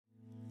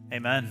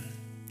Amen.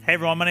 Hey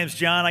everyone, my name's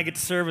John. I get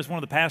to serve as one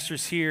of the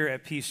pastors here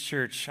at Peace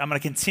Church. I'm going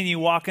to continue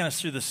walking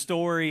us through the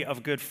story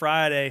of Good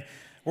Friday.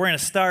 We're going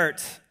to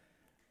start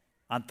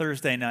on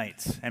Thursday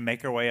night and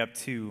make our way up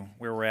to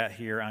where we're at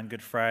here on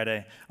Good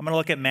Friday. I'm going to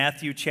look at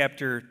Matthew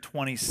chapter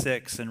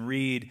 26 and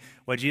read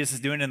what Jesus is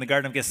doing in the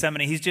Garden of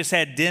Gethsemane. He's just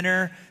had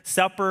dinner,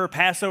 supper,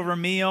 Passover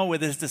meal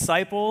with his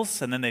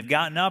disciples, and then they've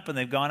gotten up and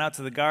they've gone out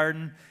to the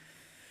garden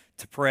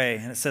to pray.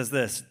 And it says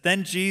this: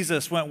 Then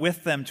Jesus went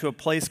with them to a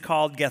place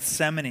called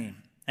Gethsemane,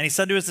 and he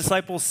said to his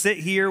disciples, "Sit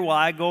here while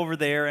I go over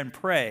there and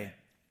pray."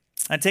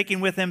 And taking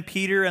with him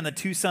Peter and the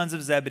two sons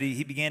of Zebedee,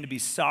 he began to be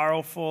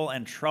sorrowful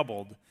and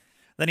troubled.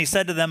 Then he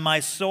said to them, "My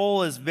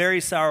soul is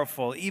very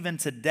sorrowful, even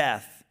to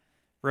death.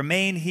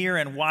 Remain here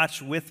and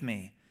watch with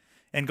me."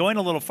 And going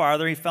a little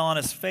farther, he fell on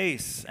his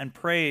face and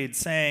prayed,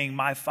 saying,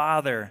 "My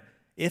Father,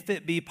 if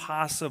it be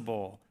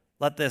possible,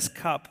 let this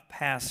cup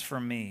pass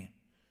from me.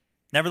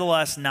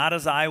 Nevertheless, not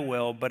as I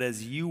will, but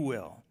as you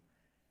will."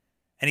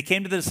 And he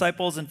came to the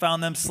disciples and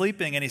found them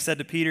sleeping, and he said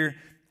to Peter,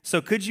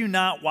 "So could you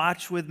not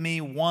watch with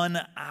me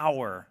 1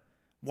 hour?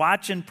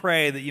 Watch and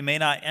pray that you may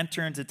not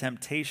enter into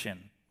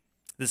temptation.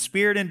 The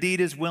spirit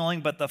indeed is willing,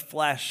 but the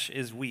flesh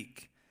is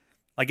weak."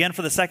 Again,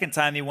 for the second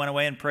time, he went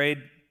away and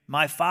prayed,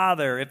 "My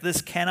Father, if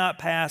this cannot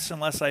pass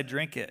unless I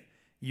drink it,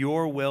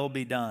 your will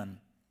be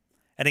done."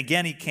 And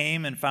again he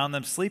came and found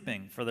them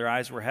sleeping, for their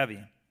eyes were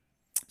heavy.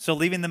 So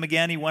leaving them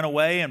again, he went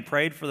away and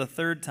prayed for the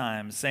third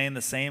time, saying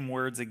the same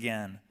words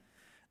again.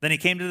 Then he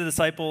came to the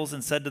disciples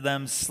and said to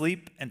them,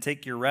 "Sleep and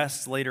take your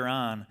rest later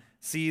on.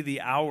 See, the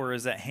hour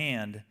is at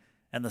hand,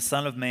 and the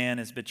Son of Man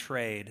is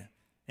betrayed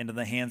into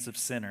the hands of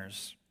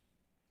sinners.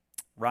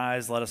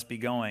 Rise, let us be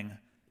going.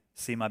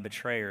 See, my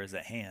betrayer is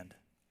at hand."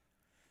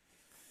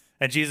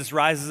 And Jesus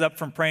rises up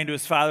from praying to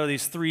his Father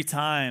these 3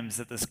 times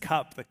that this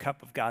cup, the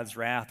cup of God's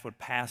wrath, would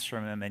pass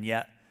from him, and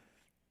yet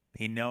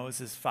he knows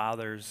his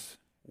Father's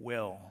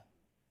will.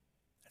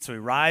 And so he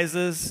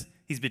rises.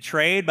 He's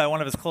betrayed by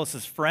one of his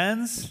closest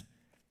friends.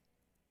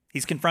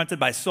 He's confronted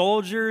by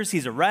soldiers.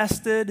 He's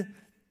arrested.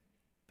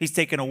 He's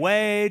taken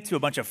away to a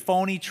bunch of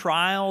phony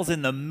trials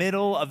in the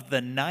middle of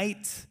the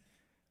night.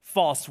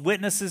 False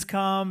witnesses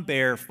come,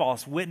 bear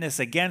false witness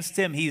against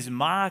him. He's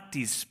mocked.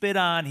 He's spit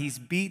on. He's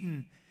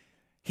beaten.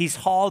 He's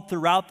hauled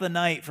throughout the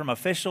night from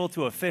official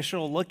to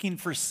official, looking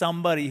for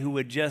somebody who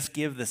would just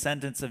give the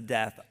sentence of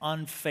death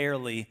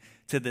unfairly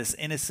to this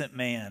innocent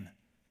man.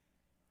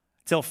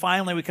 Till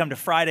finally we come to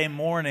Friday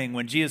morning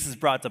when Jesus is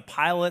brought to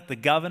Pilate, the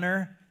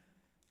governor.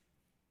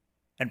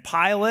 And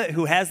Pilate,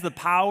 who has the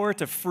power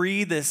to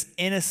free this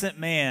innocent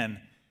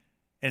man,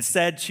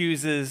 instead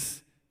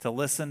chooses to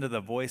listen to the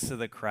voice of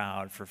the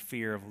crowd for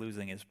fear of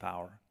losing his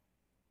power.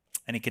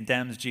 And he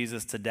condemns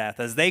Jesus to death.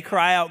 As they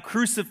cry out,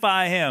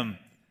 "Crucify him!"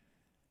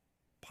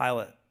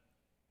 Pilate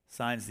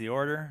signs the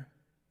order,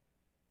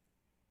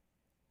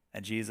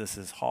 and Jesus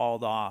is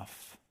hauled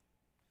off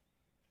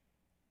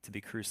to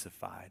be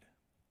crucified.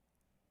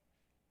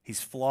 He's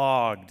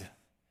flogged.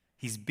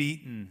 He's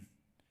beaten.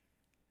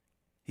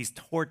 He's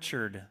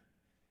tortured.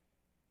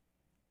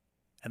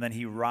 And then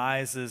he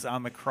rises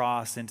on the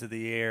cross into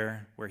the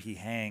air where he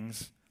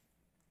hangs.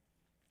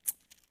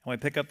 And we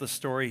pick up the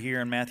story here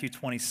in Matthew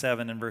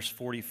 27 and verse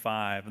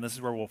 45, and this is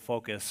where we'll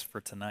focus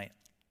for tonight.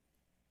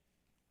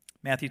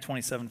 Matthew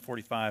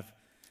 27:45.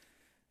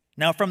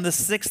 "Now from the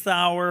 6th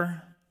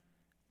hour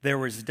there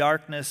was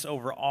darkness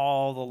over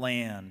all the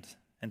land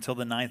until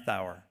the 9th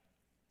hour.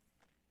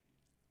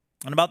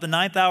 And about the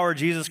 9th hour,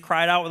 Jesus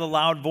cried out with a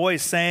loud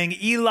voice, saying,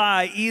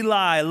 'Eli,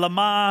 Eli,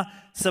 lama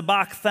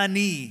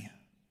sabachthani?'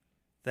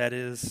 That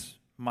is,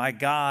 my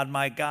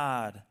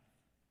God,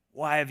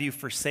 why have you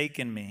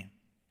forsaken me?"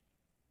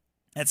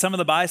 And some of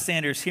the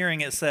bystanders hearing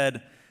it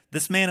said,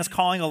 "This man is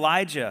calling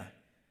Elijah."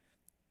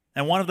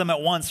 And one of them at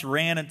once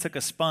ran and took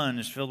a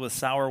sponge filled with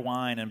sour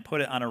wine and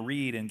put it on a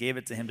reed and gave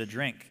it to him to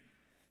drink.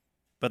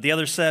 But the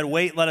other said,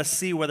 "Wait, let us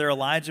see whether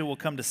Elijah will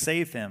come to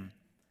save him."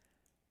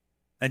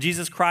 And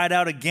Jesus cried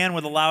out again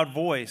with a loud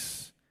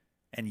voice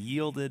and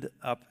yielded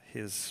up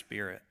his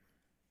spirit.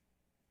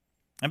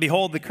 And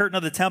behold, the curtain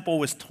of the temple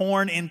was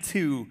torn in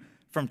two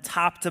from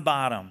top to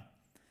bottom,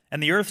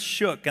 and the earth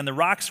shook, and the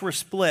rocks were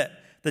split.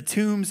 The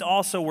tombs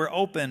also were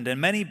opened, and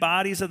many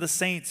bodies of the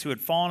saints who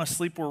had fallen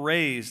asleep were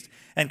raised.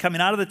 And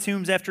coming out of the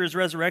tombs after his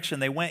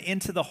resurrection, they went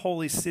into the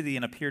holy city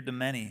and appeared to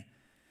many.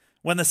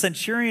 When the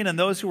centurion and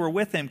those who were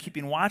with him,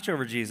 keeping watch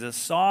over Jesus,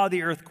 saw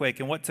the earthquake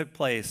and what took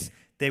place,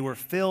 they were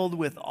filled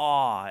with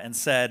awe and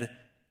said,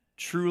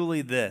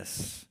 "Truly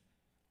this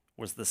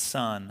was the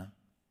Son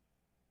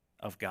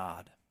of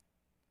God."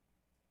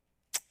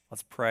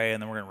 Let's pray, and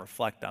then we're going to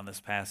reflect on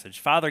this passage.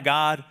 Father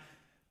God,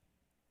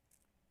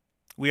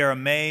 we are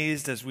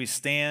amazed as we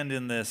stand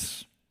in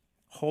this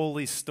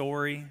holy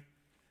story,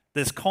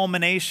 this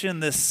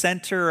culmination, this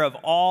center of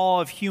all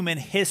of human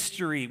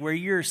history, where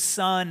your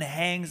Son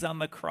hangs on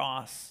the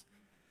cross.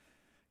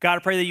 God, I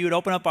pray that you would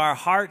open up our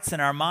hearts and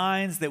our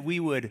minds, that we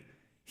would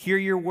hear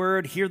your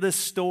word, hear this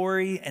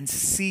story, and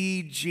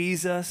see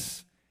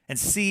Jesus, and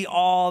see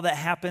all that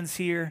happens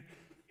here.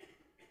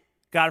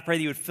 God, I pray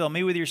that you would fill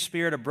me with your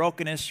Spirit, a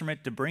broken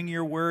instrument, to bring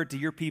your word to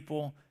your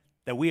people,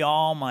 that we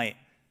all might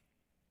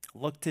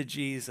look to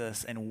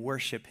Jesus and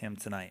worship him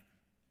tonight.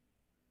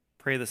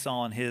 Pray this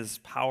all in his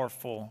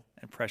powerful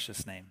and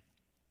precious name.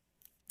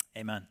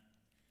 Amen.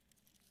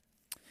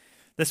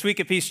 This week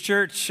at Peace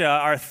Church,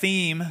 our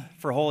theme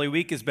for Holy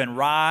Week has been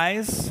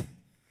Rise,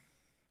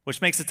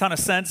 which makes a ton of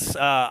sense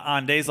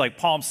on days like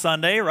Palm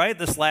Sunday, right?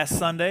 This last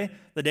Sunday,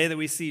 the day that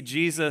we see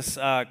Jesus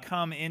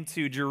come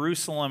into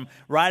Jerusalem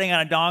riding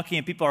on a donkey,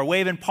 and people are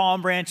waving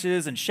palm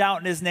branches and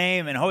shouting his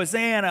name, and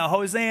Hosanna,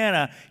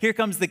 Hosanna, here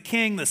comes the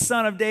King, the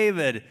Son of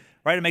David,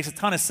 right? It makes a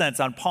ton of sense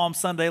on Palm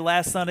Sunday,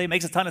 last Sunday. It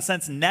makes a ton of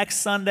sense next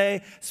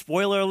Sunday,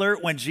 spoiler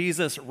alert, when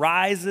Jesus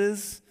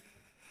rises.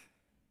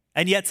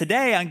 And yet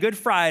today, on Good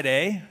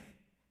Friday,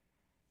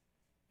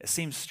 it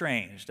seems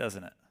strange,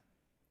 doesn't it?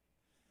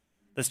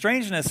 The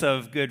strangeness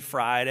of Good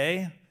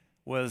Friday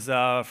was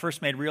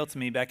first made real to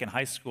me back in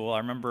high school. I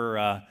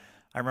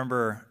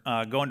remember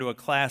going to a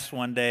class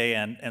one day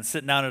and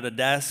sitting down at a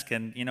desk.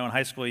 And, in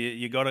high school,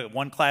 you go to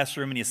one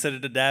classroom and you sit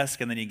at a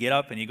desk, and then you get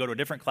up and you go to a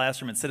different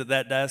classroom and sit at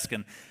that desk.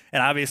 And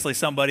obviously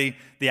somebody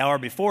the hour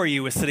before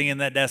you was sitting in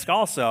that desk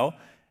also.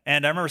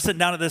 And I remember sitting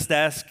down at this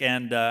desk,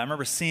 and I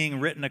remember seeing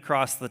written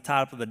across the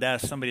top of the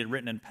desk, somebody had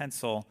written in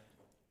pencil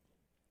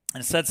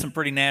and said some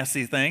pretty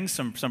nasty things,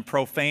 some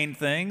profane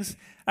things.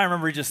 I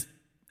remember he just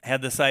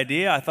had this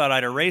idea. I thought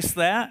I'd erase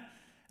that.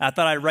 I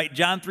thought I'd write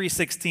John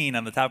 3:16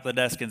 on the top of the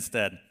desk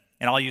instead.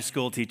 And all you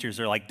school teachers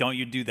are like, don't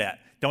you do that.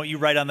 Don't you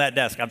write on that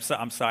desk. I'm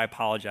sorry, I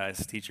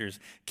apologize, teachers.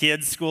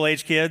 Kids,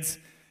 school-age kids,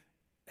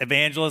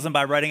 evangelism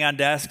by writing on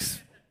desks,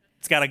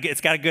 it's got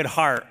a good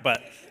heart,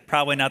 but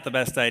probably not the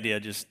best idea.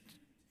 Just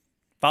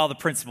follow the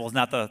principles,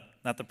 not the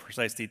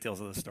precise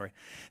details of the story.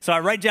 So I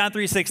write John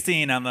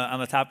 3:16 on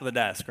the top of the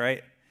desk,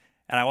 right?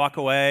 And I walk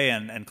away,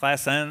 and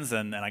class ends,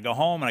 and I go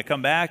home, and I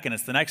come back, and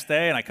it's the next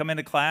day, and I come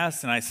into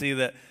class, and I see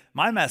that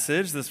my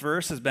message, this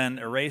verse, has been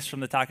erased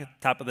from the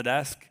top of the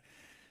desk.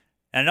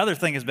 And another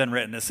thing has been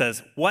written. It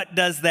says, "What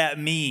does that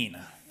mean?"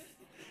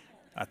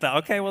 I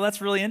thought, okay, well, that's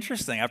really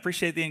interesting. I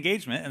appreciate the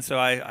engagement. And so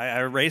I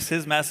erase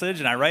his message,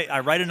 and I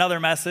write another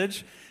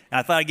message. And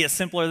I thought I'd get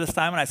simpler this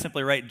time, and I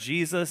simply write,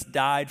 "Jesus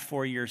died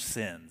for your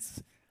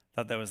sins." I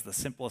thought that was the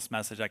simplest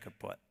message I could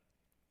put.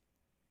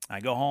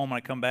 I go home, and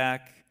I come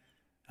back.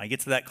 I get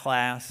to that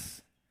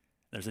class.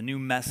 There's a new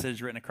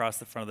message written across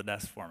the front of the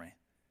desk for me.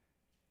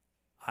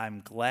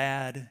 I'm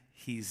glad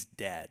he's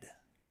dead.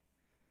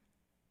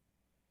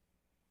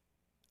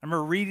 I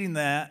remember reading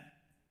that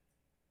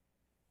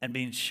and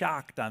being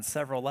shocked on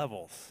several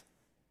levels.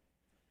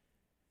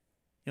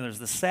 There's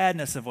the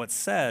sadness of what's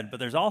said,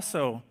 but there's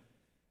also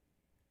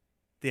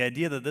the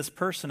idea that this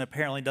person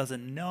apparently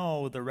doesn't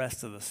know the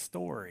rest of the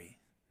story.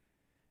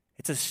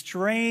 It's a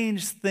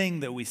strange thing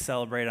that we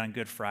celebrate on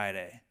Good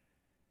Friday.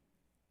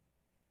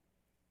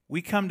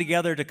 We come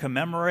together to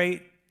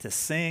commemorate, to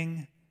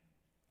sing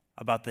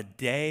about the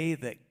day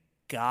that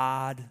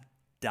God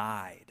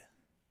died.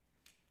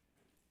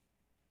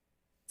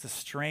 It's a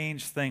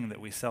strange thing that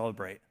we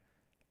celebrate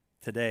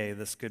today,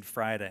 this Good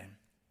Friday.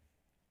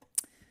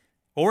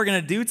 What we're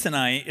going to do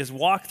tonight is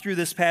walk through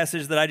this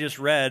passage that I just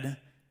read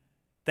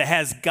that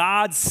has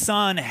God's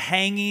Son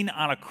hanging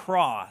on a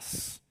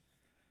cross.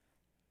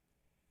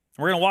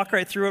 We're going to walk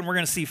right through it, and we're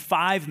going to see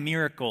 5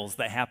 miracles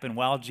that happen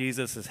while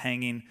Jesus is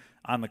hanging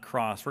on the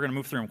cross. We're going to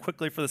move through them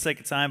quickly for the sake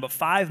of time, but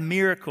 5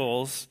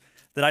 miracles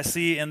that I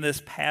see in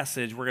this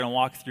passage. We're going to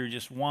walk through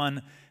just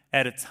one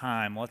at a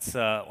time. Let's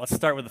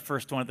start with the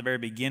first one at the very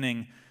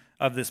beginning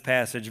of this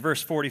passage.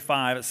 Verse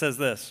 45, it says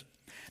this: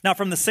 "Now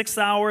from the 6th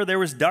hour there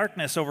was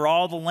darkness over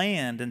all the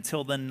land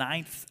until the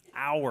 9th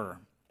hour."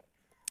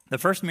 The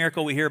first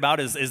miracle we hear about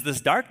is this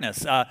darkness.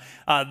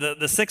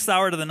 The 6th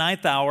hour to the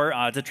 9th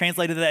hour, to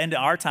translate it into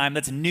our time,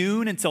 that's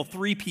noon until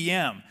 3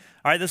 p.m.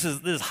 All right, this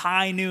is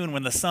high noon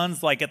when the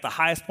sun's like at the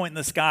highest point in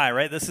the sky,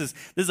 right? This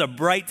is a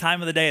bright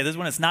time of the day. This is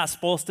when it's not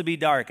supposed to be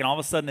dark, and all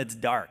of a sudden it's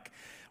dark.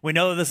 We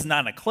know that this is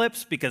not an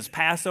eclipse because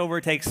Passover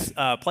takes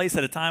place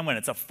at a time when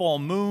it's a full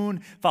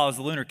moon, follows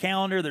the lunar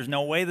calendar. There's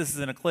no way this is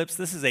an eclipse.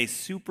 This is a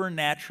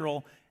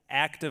supernatural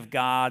act of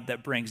God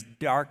that brings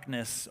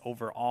darkness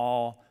over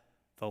all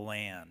the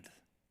land.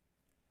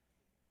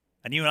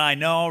 And you and I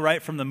know,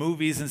 right, from the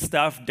movies and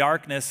stuff,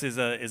 darkness is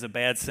a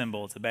bad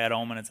symbol. It's a bad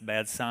omen. It's a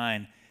bad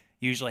sign.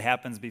 Usually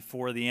happens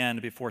before the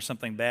end, before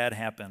something bad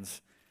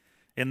happens.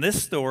 In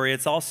this story,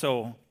 it's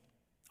also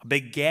a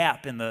big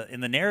gap in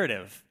the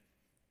narrative.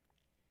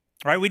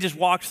 Right? We just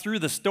walked through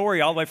the story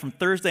all the way from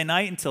Thursday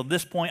night until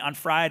this point on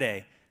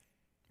Friday.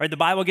 Right? The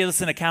Bible gives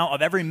us an account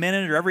of every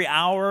minute or every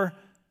hour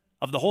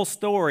of the whole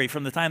story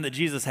from the time that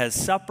Jesus has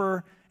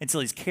supper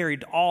until he's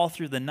carried all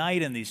through the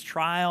night in these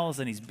trials,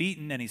 and he's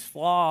beaten and he's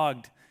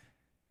flogged.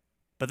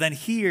 But then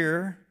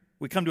here,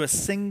 we come to a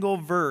single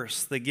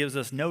verse that gives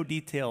us no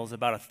details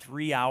about a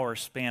 3-hour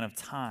span of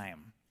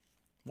time.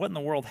 What in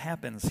the world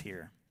happens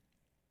here?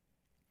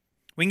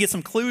 We can get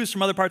some clues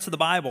from other parts of the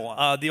Bible.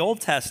 The Old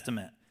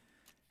Testament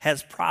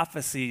has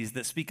prophecies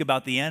that speak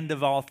about the end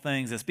of all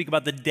things, that speak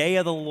about the day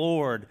of the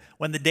Lord.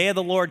 When the day of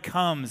the Lord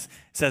comes,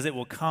 it says it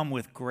will come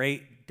with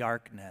great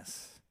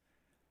darkness.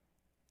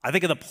 I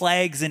think of the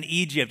plagues in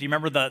Egypt. You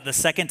remember the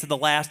second to the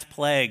last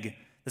plague?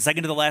 The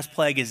second to the last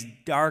plague is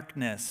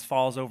darkness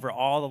falls over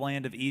all the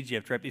land of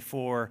Egypt right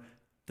before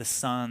the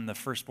son, the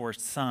firstborn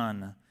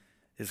son,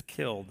 is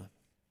killed.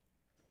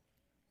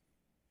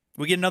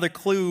 We get another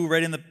clue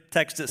right in the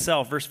text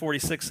itself. Verse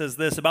 46 says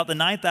this, about the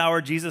ninth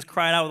hour, Jesus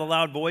cried out with a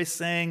loud voice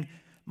saying,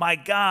 my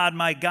God,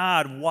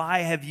 why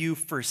have you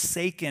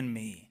forsaken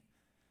me?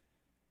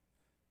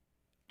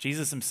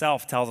 Jesus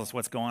himself tells us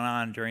what's going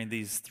on during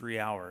these 3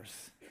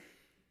 hours.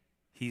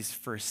 He's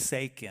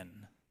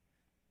forsaken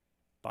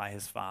by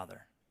his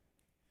Father.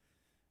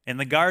 In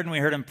the garden, we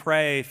heard him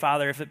pray,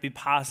 Father, if it be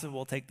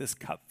possible, take this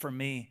cup from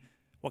me.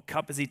 What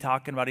cup is he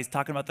talking about? He's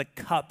talking about the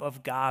cup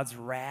of God's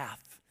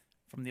wrath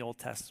from the Old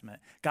Testament.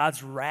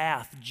 God's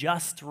wrath,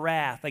 just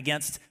wrath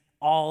against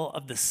all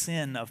of the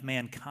sin of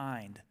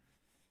mankind.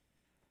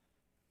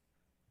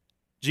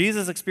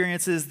 Jesus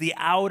experiences the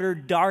outer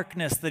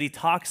darkness that he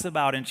talks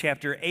about in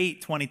chapter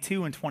 8,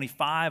 22, and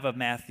 25 of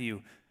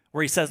Matthew,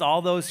 where he says,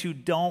 all those who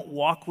don't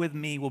walk with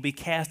me will be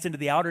cast into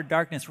the outer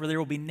darkness where there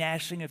will be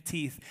gnashing of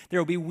teeth, there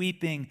will be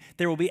weeping,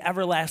 there will be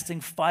everlasting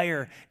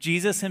fire.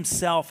 Jesus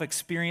himself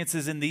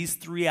experiences in these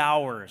 3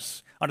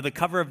 hours, under the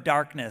cover of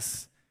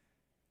darkness,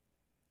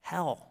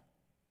 hell.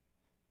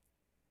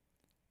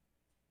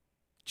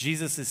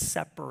 Jesus is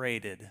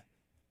separated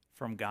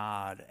from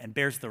God and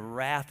bears the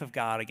wrath of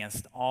God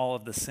against all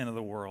of the sin of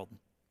the world.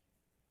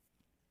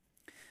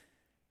 Have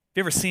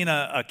you ever seen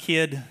a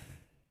kid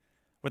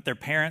with their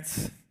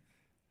parents?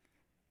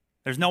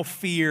 There's no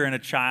fear in a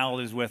child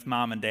who's with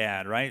mom and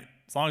dad, right?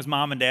 As long as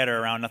mom and dad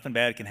are around, nothing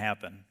bad can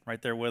happen.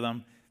 Right there with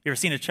them. You ever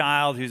seen a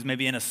child who's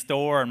maybe in a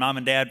store and mom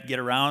and dad get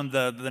around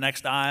the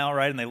next aisle,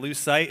 right, and they lose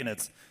sight, and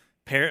it's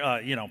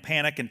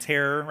panic and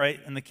terror, right,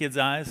 in the kids'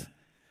 eyes?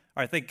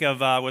 Or I think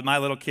of with my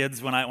little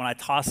kids when I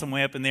toss them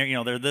way up in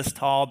there, they're this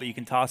tall, but you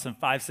can toss them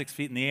 5-6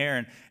 feet in the air,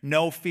 and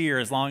no fear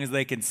as long as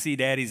they can see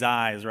daddy's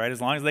eyes, right?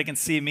 As long as they can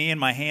see me and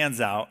my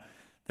hands out,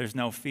 there's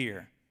no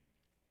fear.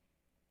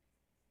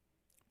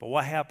 But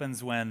what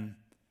happens when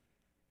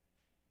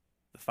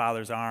the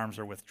Father's arms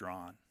are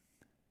withdrawn?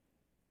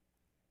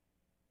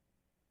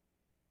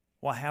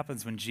 What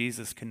happens when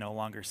Jesus can no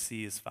longer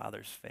see his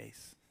Father's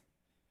face?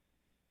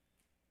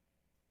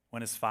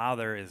 When his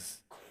Father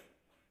is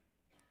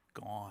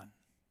gone,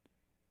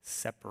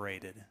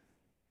 separated.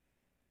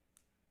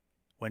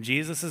 When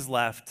Jesus is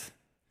left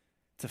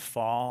to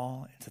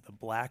fall into the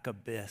black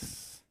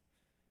abyss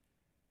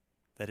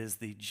that is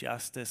the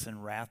justice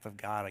and wrath of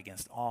God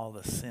against all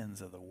the sins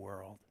of the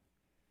world.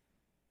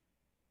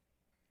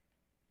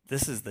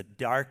 This is the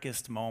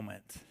darkest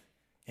moment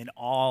in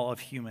all of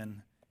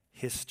human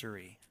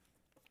history.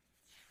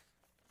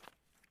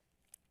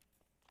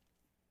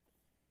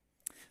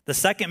 The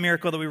second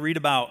miracle that we read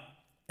about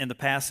in the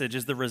passage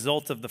is the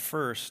result of the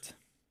first.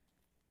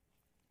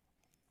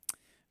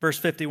 Verse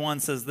 51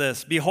 says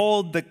this,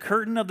 behold, the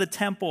curtain of the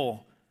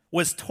temple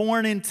was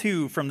torn in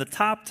two from the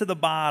top to the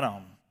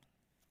bottom,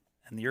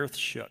 and the earth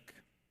shook.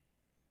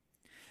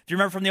 If you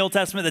remember from the Old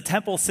Testament, the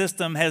temple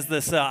system has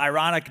this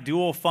ironic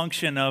dual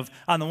function of,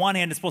 on the one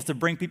hand, it's supposed to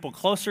bring people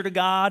closer to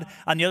God.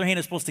 On the other hand,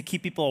 it's supposed to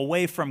keep people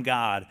away from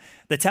God.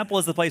 The temple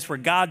is the place where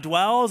God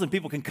dwells and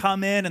people can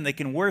come in and they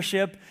can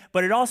worship,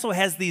 but it also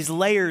has these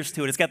layers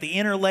to it. It's got the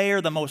inner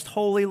layer, the most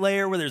holy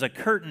layer, where there's a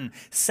curtain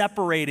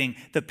separating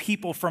the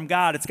people from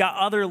God. It's got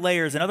other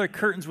layers and other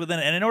curtains within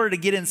it. And in order to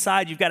get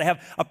inside, you've got to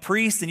have a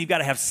priest and you've got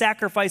to have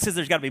sacrifices.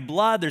 There's got to be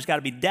blood. There's got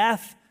to be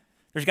death.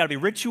 There's got to be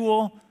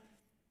ritual.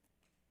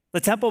 The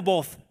temple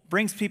both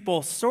brings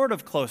people sort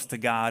of close to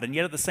God, and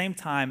yet at the same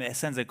time, it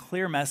sends a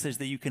clear message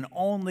that you can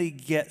only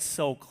get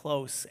so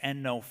close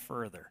and no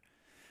further.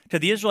 To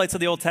the Israelites of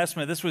the Old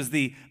Testament, this was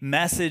the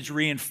message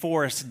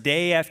reinforced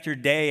day after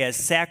day as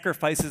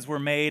sacrifices were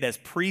made, as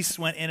priests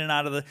went in and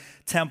out of the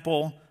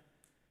temple,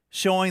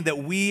 showing that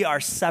we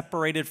are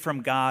separated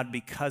from God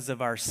because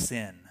of our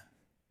sin.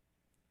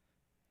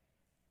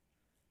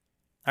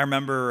 I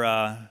remember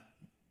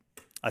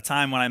a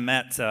time when I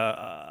met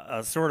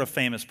a sort of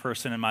famous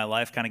person in my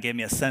life, kind of gave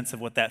me a sense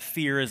of what that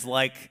fear is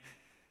like,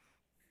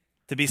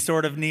 to be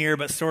sort of near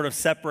but sort of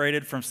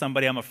separated from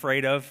somebody I'm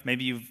afraid of.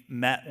 Maybe you've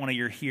met one of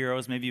your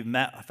heroes. Maybe you've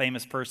met a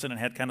famous person and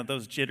had kind of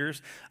those jitters.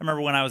 I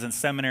remember when I was in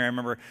seminary, I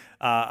remember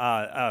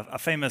a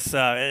famous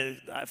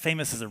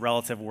is a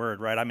relative word,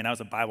 right? I mean, I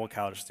was a Bible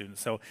college student.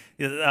 So,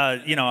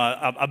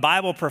 a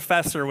Bible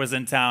professor was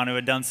in town who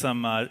had done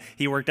some,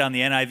 he worked on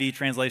the NIV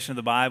translation of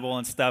the Bible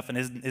and stuff, and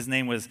his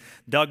name was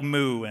Doug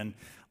Moo, and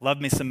loved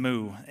me some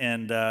Moo.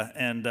 And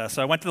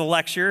so I went to the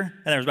lecture,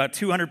 and there was about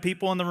 200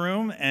 people in the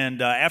room.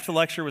 And after the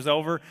lecture was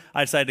over,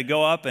 I decided to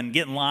go up and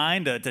get in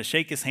line to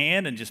shake his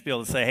hand and just be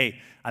able to say, hey,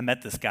 I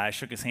met this guy. I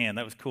shook his hand.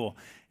 That was cool.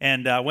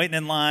 And waiting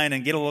in line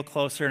and get a little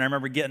closer. And I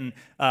remember getting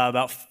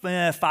about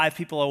 5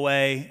 people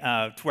away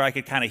to where I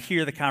could kind of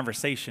hear the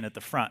conversation at the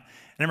front.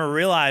 And I remember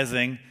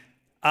realizing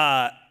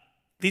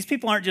these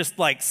people aren't just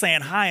like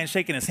saying hi and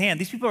shaking his hand.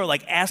 These people are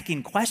like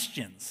asking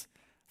questions,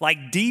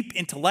 like deep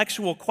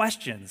intellectual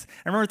questions.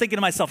 I remember thinking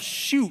to myself,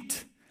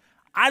 shoot,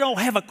 I don't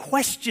have a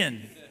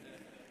question.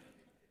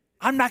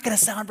 I'm not going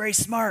to sound very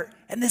smart.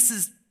 And this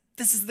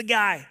is the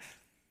guy.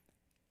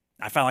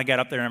 I finally got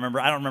up there and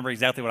I don't remember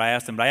exactly what I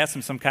asked him, but I asked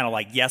him some kind of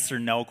like yes or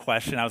no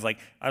question. I was like,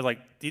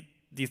 do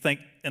you think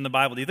in the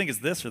Bible, do you think it's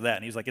this or that?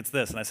 And he was like, it's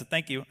this. And I said,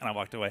 thank you. And I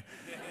walked away.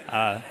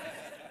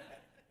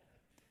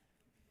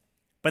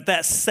 But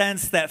that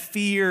sense, that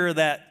fear,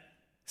 that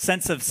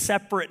sense of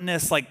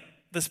separateness, like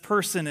this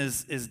person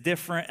is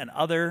different and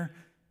other,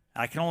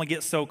 I can only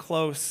get so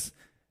close.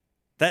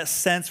 That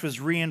sense was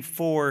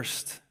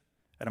reinforced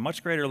at a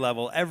much greater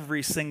level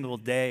every single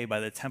day by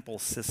the temple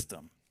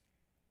system.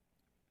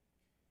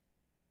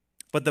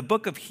 But the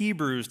book of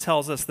Hebrews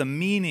tells us the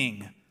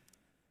meaning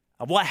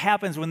of what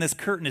happens when this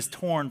curtain is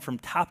torn from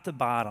top to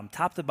bottom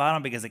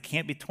because it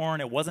can't be torn.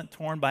 It wasn't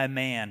torn by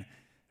man.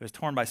 It was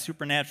torn by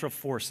supernatural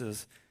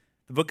forces.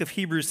 The book of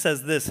Hebrews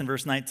says this in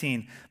verse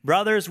 19,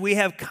 brothers, we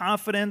have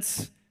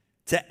confidence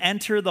to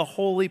enter the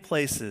holy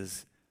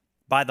places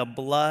by the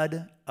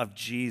blood of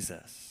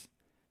Jesus,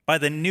 by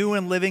the new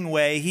and living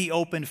way he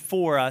opened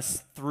for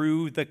us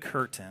through the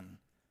curtain.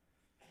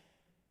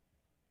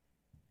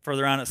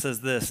 Further on it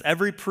says this,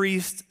 every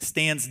priest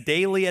stands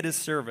daily at his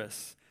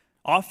service,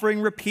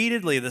 offering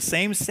repeatedly the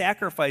same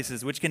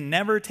sacrifices which can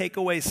never take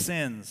away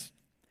sins.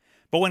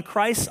 But when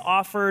Christ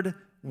offered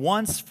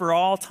once for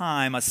all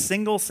time a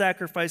single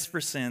sacrifice for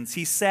sins,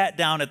 he sat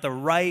down at the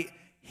right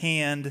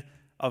hand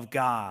of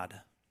God.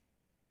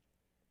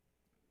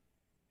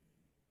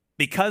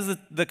 Because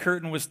the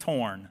curtain was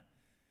torn,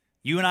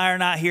 you and I are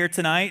not here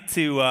tonight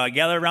to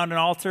gather around an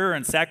altar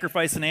and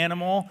sacrifice an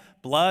animal,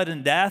 blood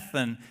and death,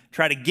 and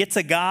try to get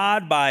to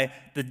God by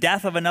the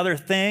death of another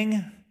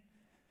thing.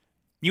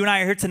 You and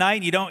I are here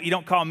tonight, and you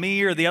don't call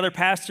me or the other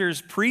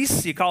pastors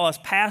priests, you call us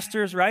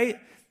pastors, right?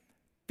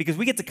 Because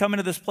we get to come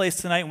into this place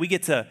tonight and we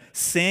get to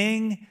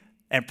sing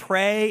and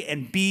pray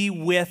and be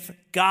with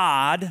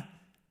God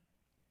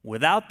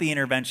without the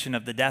intervention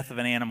of the death of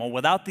an animal,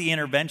 without the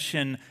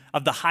intervention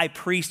of the high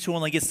priest who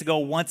only gets to go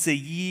once a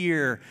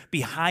year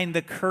behind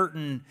the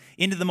curtain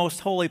into the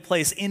most holy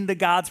place, into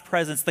God's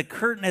presence. The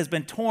curtain has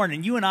been torn,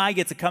 and you and I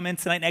get to come in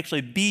tonight and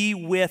actually be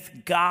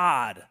with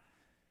God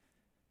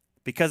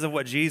because of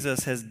what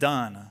Jesus has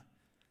done.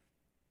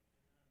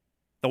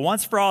 The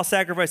once-for-all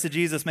sacrifice of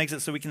Jesus makes it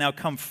so we can now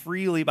come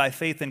freely by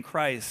faith in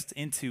Christ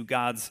into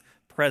God's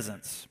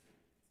presence.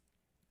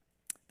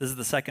 This is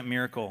the second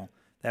miracle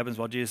that happens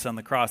while Jesus is on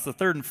the cross. The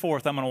third and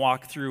fourth I'm going to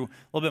walk through a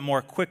little bit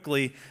more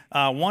quickly.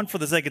 One, for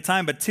the sake of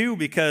time, but two,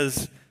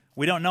 because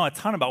we don't know a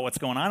ton about what's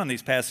going on in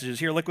these passages.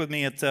 Here, look with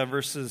me at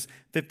verses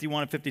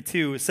 51 and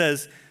 52. It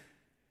says,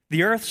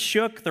 the earth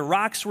shook, the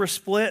rocks were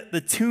split,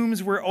 the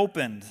tombs were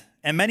opened,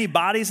 and many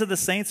bodies of the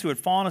saints who had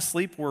fallen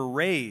asleep were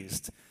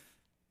raised.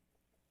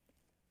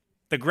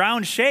 The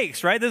ground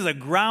shakes, right? This is a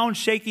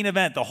ground-shaking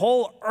event. The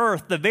whole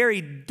earth, the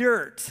very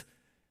dirt,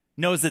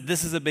 knows that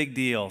this is a big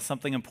deal.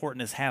 Something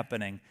important is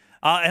happening.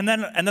 And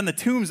then the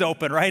tombs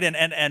open, right?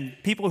 And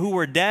people who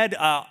were dead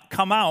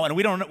come out, and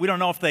we don't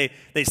know if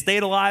they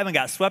stayed alive and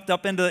got swept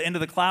up into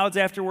the clouds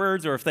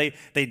afterwards, or if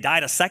they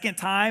died a second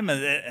time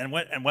and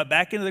went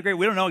back into the grave.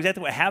 We don't know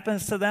exactly what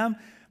happens to them,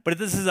 but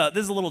this is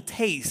a little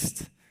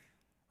taste,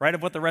 right,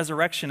 of what the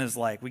resurrection is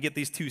like. We get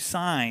these two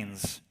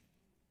signs.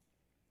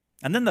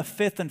 And then the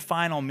fifth and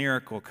final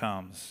miracle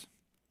comes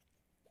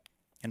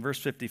in verse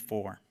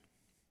 54.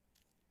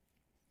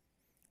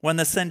 When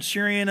the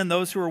centurion and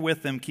those who were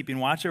with him, keeping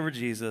watch over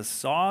Jesus,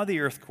 saw the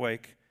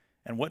earthquake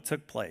and what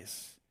took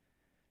place,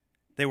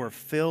 they were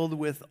filled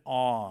with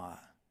awe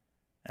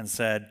and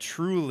said,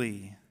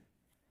 truly,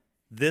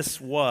 this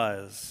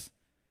was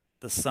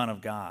the Son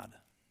of God.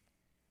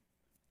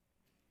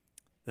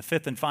 The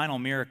fifth and final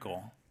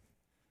miracle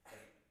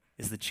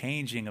is the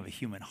changing of a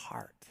human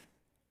heart.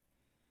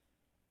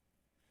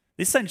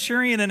 This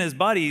centurion and his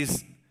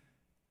buddies,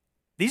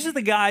 these are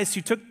the guys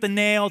who took the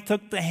nail,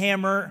 took the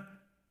hammer,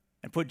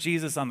 and put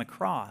Jesus on the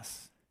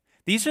cross.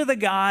 These are the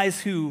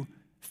guys who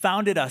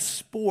found it a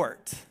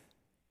sport,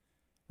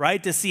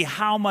 right, to see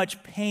how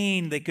much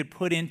pain they could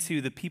put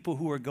into the people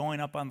who were going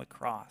up on the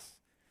cross.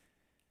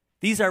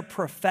 These are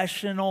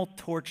professional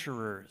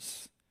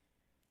torturers,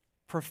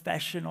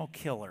 professional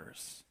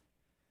killers.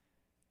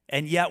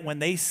 And yet when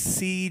they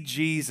see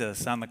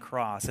Jesus on the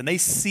cross and they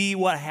see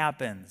what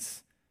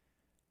happens,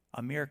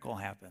 a miracle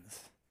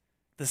happens.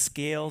 The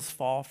scales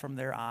fall from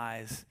their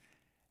eyes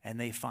and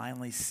they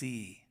finally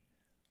see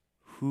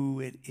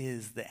who it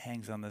is that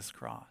hangs on this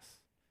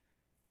cross.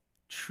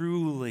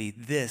 Truly,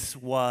 this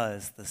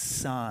was the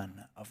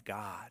Son of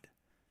God.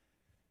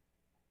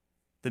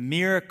 The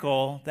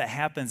miracle that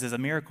happens is a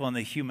miracle in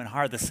the human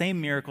heart, the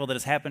same miracle that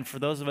has happened for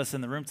those of us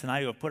in the room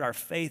tonight who have put our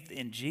faith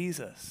in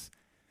Jesus.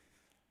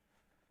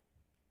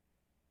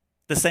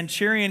 The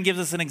centurion gives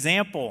us an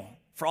example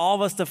for all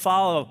of us to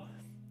follow.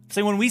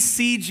 So when we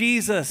see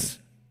Jesus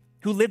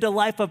who lived a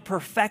life of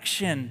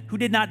perfection, who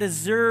did not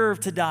deserve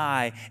to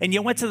die, and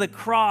yet went to the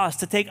cross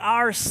to take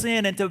our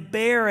sin and to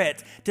bear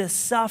it, to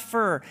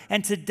suffer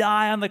and to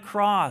die on the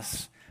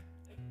cross.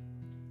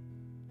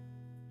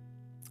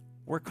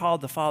 We're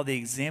called to follow the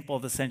example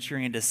of the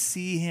centurion, to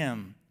see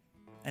him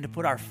and to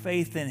put our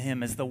faith in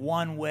him as the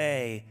one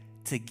way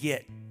to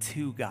get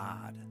to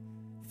God,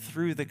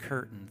 through the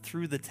curtain,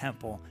 through the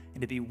temple,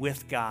 and to be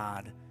with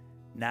God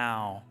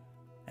now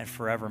and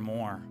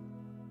forevermore.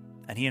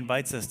 And he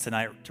invites us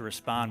tonight to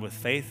respond with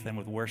faith and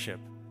with worship.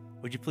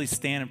 Would you please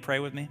stand and pray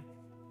with me?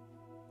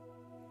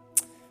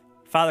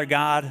 Father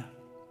God,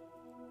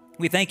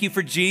 we thank you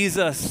for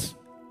Jesus,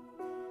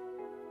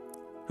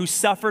 who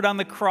suffered on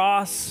the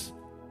cross,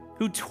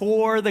 who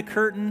tore the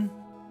curtain,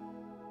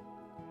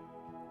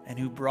 and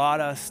who brought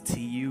us to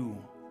you.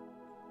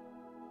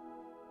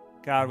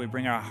 God, we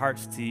bring our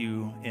hearts to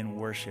you in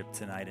worship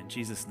tonight. In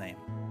Jesus' name,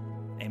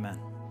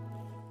 amen.